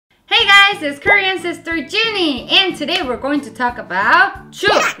guys, it's Korean Sister Juney, and today we're going to talk about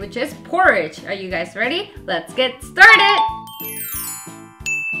죽, which is porridge. Are you guys ready? Let's get started!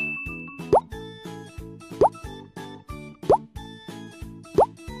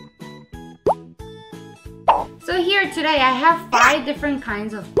 So here today I have 5 different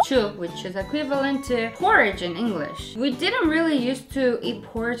kinds of 죽, which is equivalent to porridge in English. We didn't really used to eat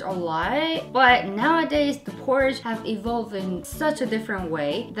porridge a lot, but nowadays the porridge have evolved in such a different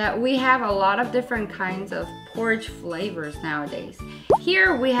way that we have a lot of different kinds of porridge flavors nowadays.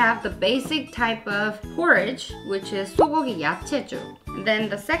 Here we have the basic type of porridge, which is 소고기 야채죽. Then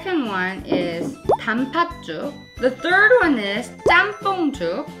the second one is 단팥죽. The third one is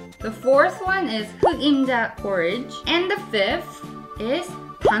짬뽕죽. The fourth one is 흑임자 porridge. And the fifth is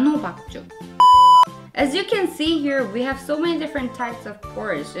단호박죽. As you can see here, we have so many different types of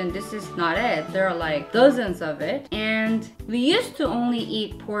porridge, and this is not it. There are like dozens of it. And we used to only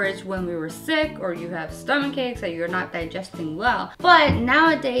eat porridge when we were sick or you have stomach aches or you're not digesting well. But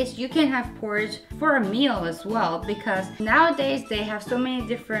nowadays, you can have porridge for a meal as well, because nowadays they have so many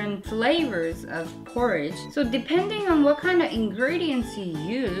different flavors of porridge. So depending on what kind of ingredients you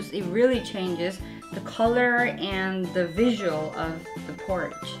use, it really changes the color and the visual of the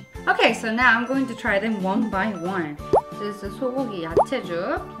porridge. Okay, so now I'm going to try them one by one. This is 소고기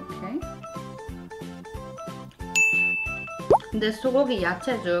야채죽. Okay. The 소고기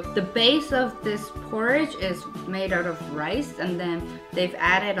야채죽, the base of this porridge is made out of rice, and then they've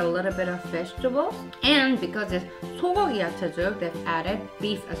added a little bit of vegetables. And because it's 소고기 야채죽, they've added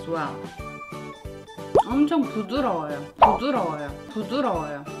beef as well. 엄청 부드러워요.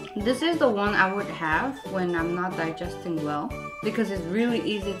 부드러워요. This is the one I would have when I'm not digesting well, because it's really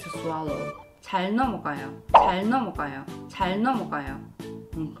easy to swallow. 잘 넘어가요.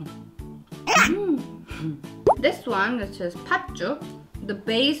 This one, which is 팥죽. The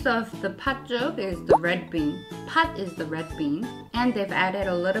base of the 팥죽 is the red bean. 팥 is the red bean. And they've added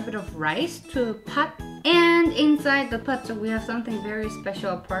a little bit of rice to 팥. And inside the 팥죽, we have something very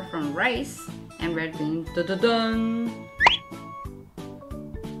special apart from rice and red bean. Dun-dun-dun!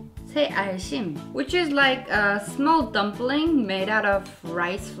 새알심, which is like a small dumpling made out of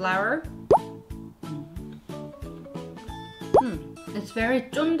rice flour. It's very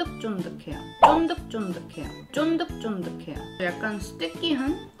쫀득쫀득해요. 약간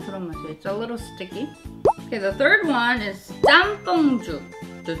sticky한 그런 맛이에요. It's a little sticky. Okay, the third one is 짬뽕죽.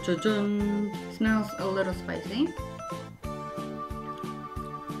 짜자잔. Smells a little spicy.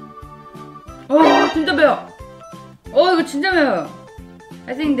 진짜 매워. 이거 진짜 매워요.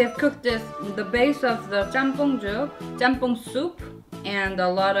 I think they've cooked this, the base of the 짬뽕죽, 짬뽕 soup, and a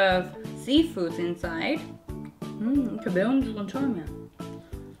lot of seafoods inside. 이렇게 매운 죽은 처음이야.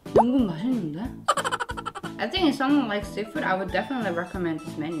 은근 맛있는데? I think if someone likes seafood, I would definitely recommend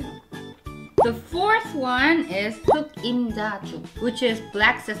this menu. The fourth one is 흑임자죽, which is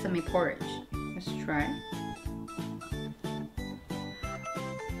black sesame porridge. Let's try.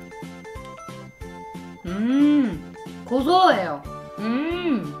 고소해요.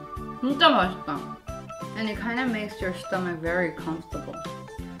 진짜 맛있다. And it kind of makes your stomach very comfortable.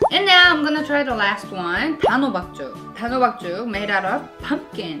 And now I'm gonna try the last one, 단호박죽. 단호박죽 made out of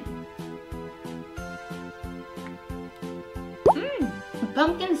pumpkin.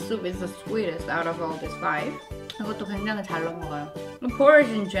 Pumpkin soup is the sweetest out of all these 5. 이것도 굉장히 잘 넘어가요. The porridge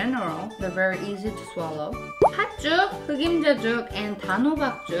in general, they're very easy to swallow. 팥죽, 흑임자죽, and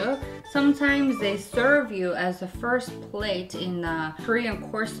단호박죽, sometimes they serve you as a first plate in a Korean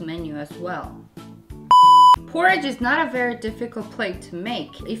course menu as well. Porridge is not a very difficult plate to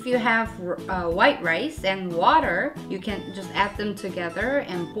make. If you have white rice and water, you can just add them together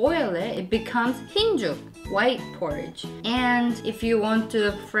and boil it. It becomes 흰죽, white porridge. And if you want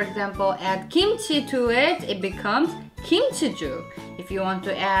to, for example, add kimchi to it, it becomes 김치죽. If you want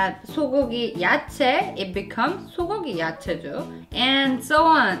to add 소고기 야채, it becomes 소고기 야채죽, and so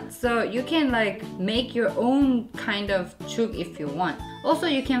on. So you can like make your own kind of 죽 if you want. Also,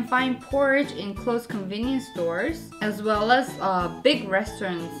 you can find porridge in close convenience stores, as well as big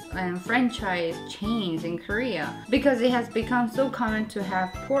restaurants and franchise chains in Korea, because it has become so common to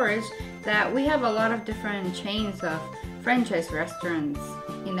have porridge that we have a lot of different chains of franchise restaurants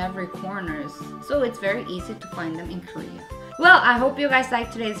in every corners, so it's very easy to find them in Korea. Well, I hope you guys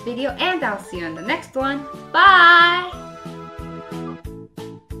liked today's video, and I'll see you in the next one. Bye!